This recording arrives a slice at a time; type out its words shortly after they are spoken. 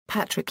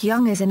Patric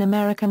Young is an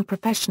American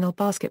professional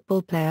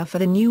basketball player for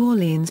the New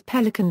Orleans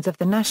Pelicans of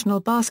the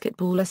National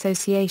Basketball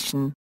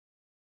Association.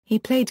 He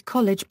played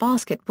college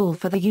basketball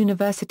for the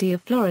University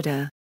of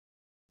Florida.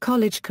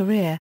 College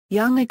career: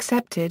 Young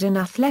accepted an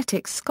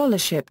athletics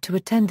scholarship to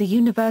attend the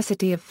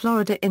University of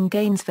Florida in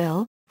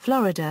Gainesville,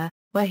 Florida,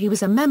 where he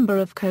was a member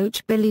of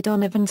Coach Billy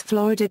Donovan's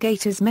Florida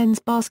Gators men's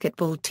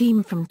basketball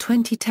team from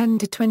 2010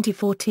 to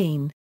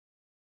 2014.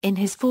 In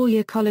his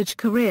four-year college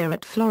career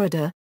at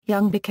Florida,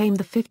 Young became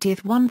the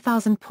 50th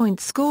 1,000-point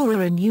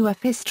scorer in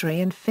UF history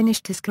and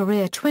finished his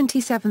career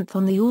 27th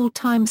on the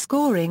all-time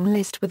scoring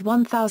list with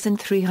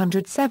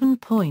 1,307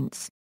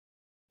 points.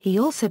 He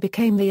also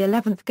became the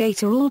 11th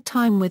Gator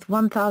all-time with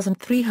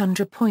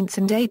 1,300 points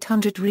and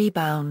 800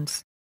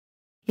 rebounds.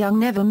 Young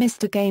never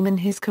missed a game in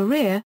his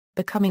career,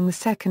 becoming the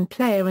second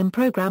player in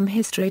program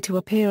history to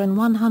appear in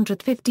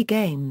 150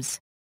 games.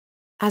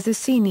 As a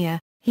senior,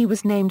 he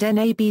was named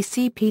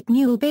NABC Pete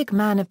Newell Big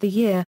Man of the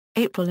Year,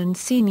 April and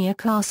Senior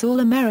Class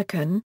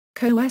All-American,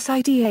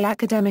 Co-SIDA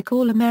Academic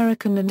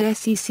All-American and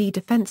SEC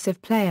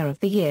Defensive Player of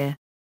the Year.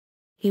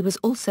 He was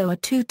also a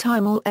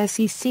two-time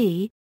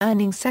All-SEC,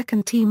 earning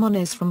second-team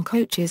honors from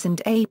coaches and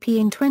AP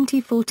in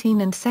 2014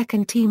 and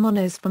second-team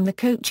honors from the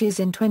coaches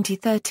in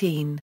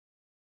 2013.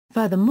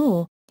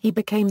 Furthermore, he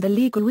became the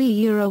League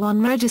Euro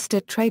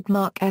unregistered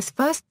trademark's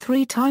first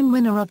three-time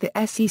winner of the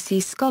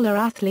SEC Scholar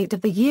Athlete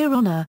of the Year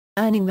honor,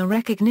 earning the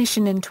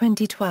recognition in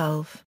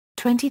 2012,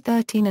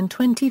 2013 and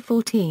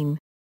 2014.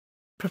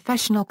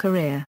 Professional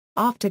career: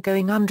 after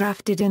going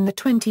undrafted in the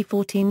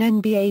 2014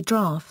 NBA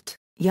Draft,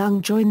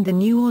 Young joined the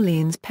New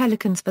Orleans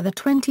Pelicans for the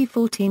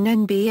 2014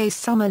 NBA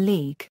Summer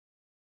League.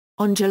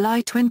 On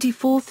July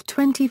 24,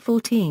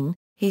 2014,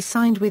 he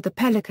signed with the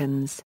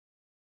Pelicans.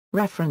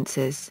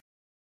 References: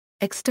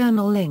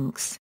 External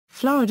links: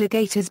 Florida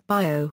Gators bio.